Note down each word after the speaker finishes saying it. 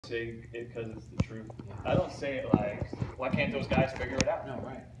Say it because it's the truth. I don't say it like, why can't those guys figure it out? No,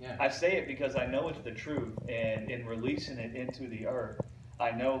 right, yeah. I say it because I know it's the truth, and in releasing it into the earth, I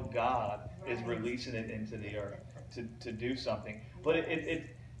know God is releasing it into the earth to do something. But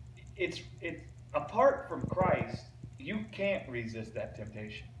it's apart from Christ, you can't resist that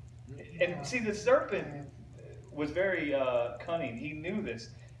temptation. And see, the serpent was very cunning. He knew this.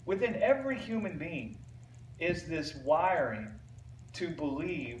 Within every human being is this wiring to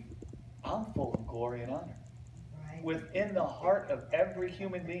believe I'm full of glory and honor. Right. Within the heart of every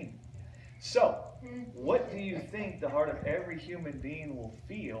human being. So, what do you think the heart of every human being will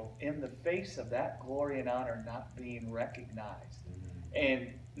feel in the face of that glory and honor not being recognized? And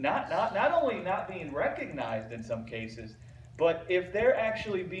not only not being recognized in some cases, but if they're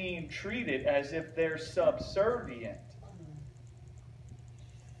actually being treated as if they're subservient.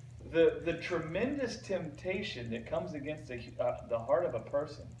 The tremendous temptation that comes against the heart of a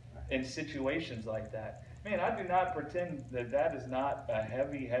person in situations like that, man, I do not pretend that is not a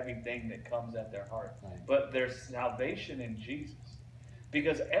heavy, heavy thing that comes at their heart. Right. But there's salvation in Jesus.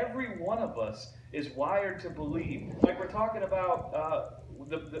 Because every one of us is wired to believe. Like we're talking about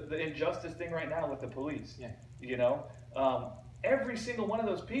the injustice thing right now with the police. Yeah. You know? Every single one of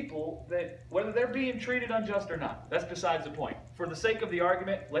those people, that whether they're being treated unjust or not, that's besides the point. For the sake of the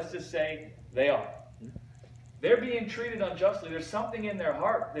argument, let's just say they are. They're being treated unjustly. There's something in their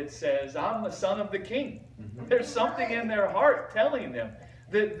heart that says, I'm the son of the king. There's something in their heart telling them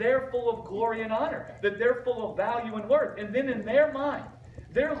that they're full of glory and honor, that they're full of value and worth. And then in their mind,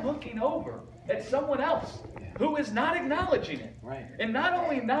 they're looking over at someone else who is not acknowledging it. Right. And not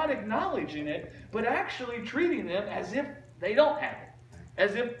only not acknowledging it, but actually treating them as if they don't have it,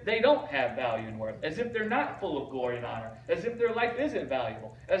 as if they don't have value and worth, as if they're not full of glory and honor, as if their life isn't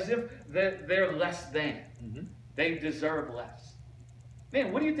valuable, as if they're less than. They deserve less.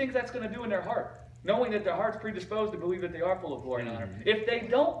 Man, what do you think that's going to do in their heart? Knowing that their heart's predisposed to believe that they are full of glory and honor. If they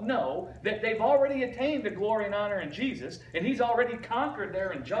don't know that they've already attained the glory and honor in Jesus, and He's already conquered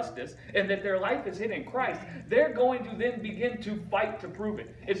their injustice, and that their life is hid in Christ, they're going to then begin to fight to prove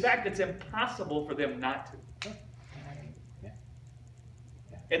it. In fact, it's impossible for them not to.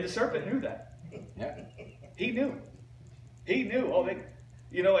 And the serpent knew that. Yeah. He knew. He knew. Oh,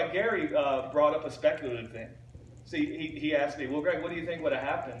 like Gary brought up a speculative thing. See, he asked me, well, Greg, what do you think would have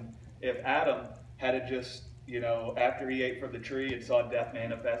happened if Adam had just, after he ate from the tree and saw death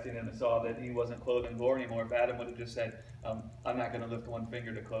manifesting and saw that he wasn't clothed in glory anymore, if Adam would have just said, I'm not going to lift one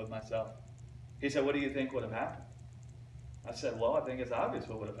finger to clothe myself. He said, what do you think would have happened? I said, well, I think it's obvious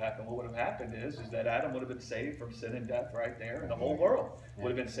what would have happened. What would have happened is that Adam would have been saved from sin and death right there, and the whole world would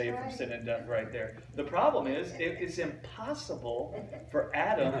have been saved from sin and death right there. The problem is, it's impossible for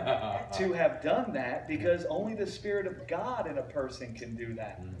Adam to have done that because only the Spirit of God in a person can do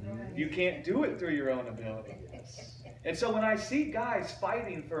that. You can't do it through your own ability. And so when I see guys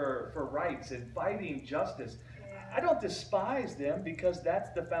fighting for rights and fighting justice, I don't despise them because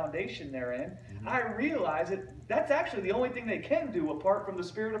that's the foundation they're in. I realize that that's actually the only thing they can do apart from the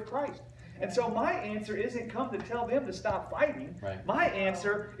Spirit of Christ. And so my answer isn't come to tell them to stop fighting. Right. My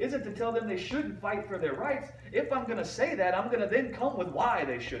answer isn't to tell them they shouldn't fight for their rights. If I'm going to say that, I'm going to then come with why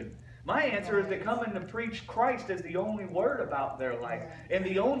they shouldn't. My answer is to come and to preach Christ as the only word about their life and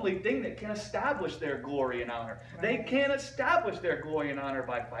the only thing that can establish their glory and honor. They can't establish their glory and honor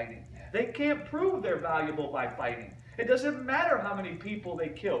by fighting. They can't prove they're valuable by fighting. It doesn't matter how many people they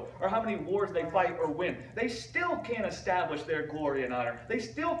kill or how many wars they fight or win. They still can't establish their glory and honor. They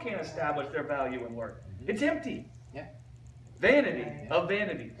still can't establish their value and worth. It's empty. Yeah. Vanity of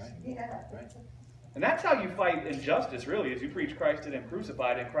vanities. Yeah. Right. And that's how you fight injustice, really, is you preach Christ and Him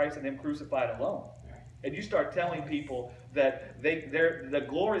crucified, and Christ and Him crucified alone. And you start telling people that the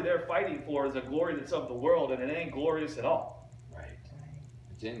glory they're fighting for is a glory that's of the world, and it ain't glorious at all.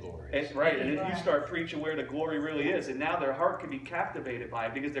 It's inglorious. It's right. And then you start preaching where the glory really is, and now their heart can be captivated by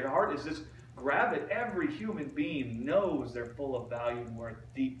it because their heart is just grab it. Every human being knows they're full of value and worth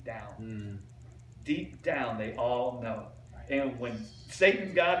deep down. Deep down, they all know. And when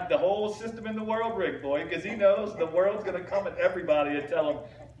Satan's got the whole system in the world rigged, boy, because he knows the world's going to come at everybody and tell them,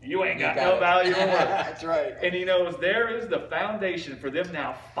 you ain't got no value or worth. That's right. And he knows there is the foundation for them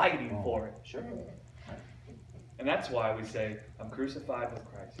now fighting for it. Sure. And that's why we say, I'm crucified with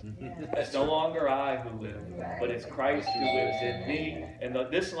Christ. It's no longer I who live, but it's Christ who lives in me. And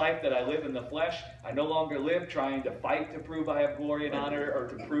this life that I live in the flesh, I no longer live trying to fight to prove I have glory and honor or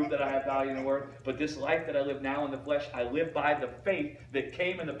to prove that I have value and worth. But this life that I live now in the flesh, I live by the faith that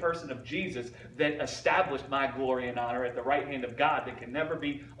came in the person of Jesus that established my glory and honor at the right hand of God that can never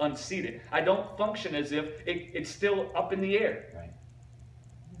be unseated. I don't function as if it's still up in the air.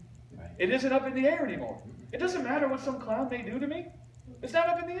 It isn't up in the air anymore. It doesn't matter what some clown may do to me. It's not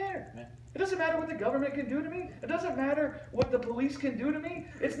up in the air. Yeah. It doesn't matter what the government can do to me. It doesn't matter what the police can do to me.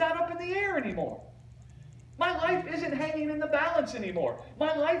 It's not up in the air anymore. My life isn't hanging in the balance anymore.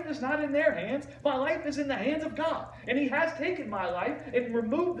 My life is not in their hands. My life is in the hands of God. And He has taken my life and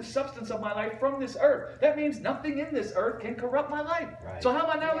removed the substance of my life from this earth. That means nothing in this earth can corrupt my life. Right. So how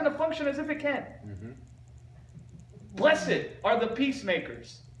am I now going to function as if it can? Mm-hmm. Blessed are the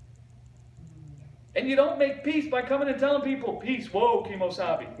peacemakers. And you don't make peace by coming and telling people, peace, whoa,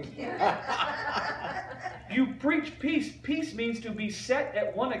 Kimosabi. You preach peace. Peace means to be set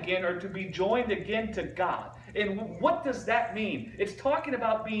at one again or to be joined again to God. And what does that mean? It's talking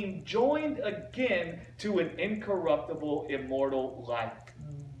about being joined again to an incorruptible, immortal life.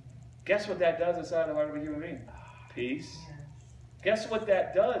 Guess what that does inside the heart of a human being? Peace. Guess what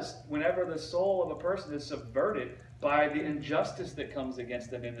that does whenever the soul of a person is subverted by the injustice that comes against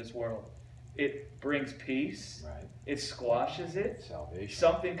them in this world? It brings peace. Right. It squashes it. Salvation.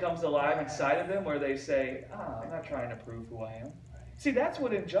 Something comes alive inside of them where they say, I'm not trying to prove who I am. Right. See, that's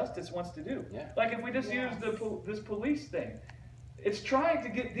what injustice wants to do. Yeah. Like if we just use this police thing, it's trying to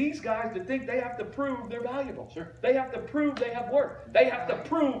get these guys to think they have to prove they're valuable. Sure. They have to prove they have worth. They have to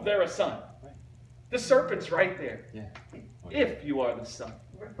prove they're a son. Right. The serpent's right there. Yeah. If you are the son,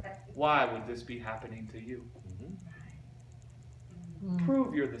 why would this be happening to you? Mm-hmm.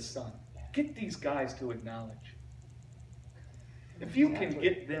 Prove you're the son. Get these guys to acknowledge. If you can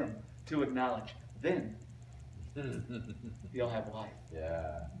get them to acknowledge, then you'll have life.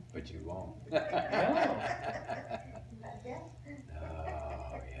 Yeah, but you won't. No.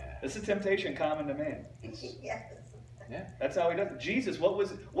 Oh, yeah. It's a temptation common to man. Yes. Yeah. That's how he does it. Jesus,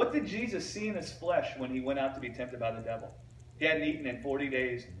 what did Jesus see in his flesh when he went out to be tempted by the devil? He hadn't eaten in 40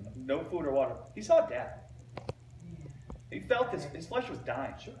 days, no food or water. He saw death. He felt his flesh was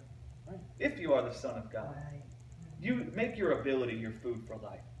dying. Sure. Right. If you are the Son of God, you make your ability your food for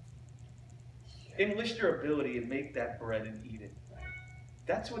life. Enlist your ability and make that bread and eat it. Right.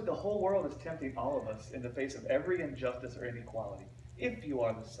 That's what the whole world is tempting all of us in the face of every injustice or inequality. If you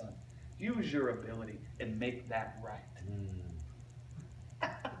are the Son, use your ability and make that right.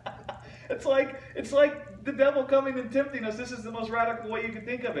 It's like the devil coming and tempting us. This is the most radical way you can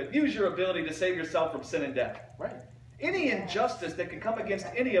think of it. Use your ability to save yourself from sin and death. Right. Any injustice that can come against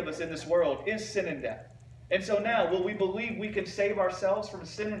any of us in this world is sin and death. And so now, will we believe we can save ourselves from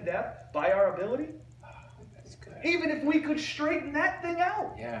sin and death by our ability? Oh, that's good. Even if we could straighten that thing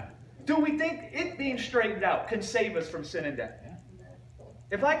out. Yeah. Do we think it being straightened out can save us from sin and death? Yeah.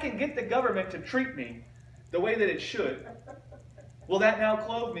 If I can get the government to treat me the way that it should, will that now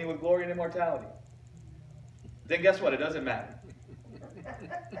clothe me with glory and immortality? Then guess what? It doesn't matter.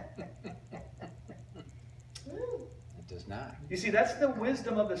 It does not. You see, that's the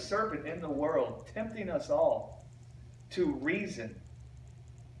wisdom of the serpent in the world, tempting us all to reason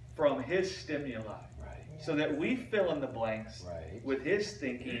from his stimuli. Right. So that we fill in the blanks Right. with his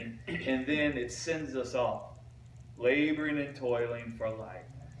thinking, and then it sends us off, laboring and toiling for life,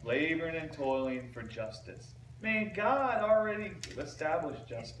 laboring and toiling for justice. Man, God already established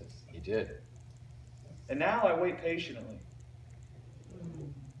justice. He did. And now I wait patiently.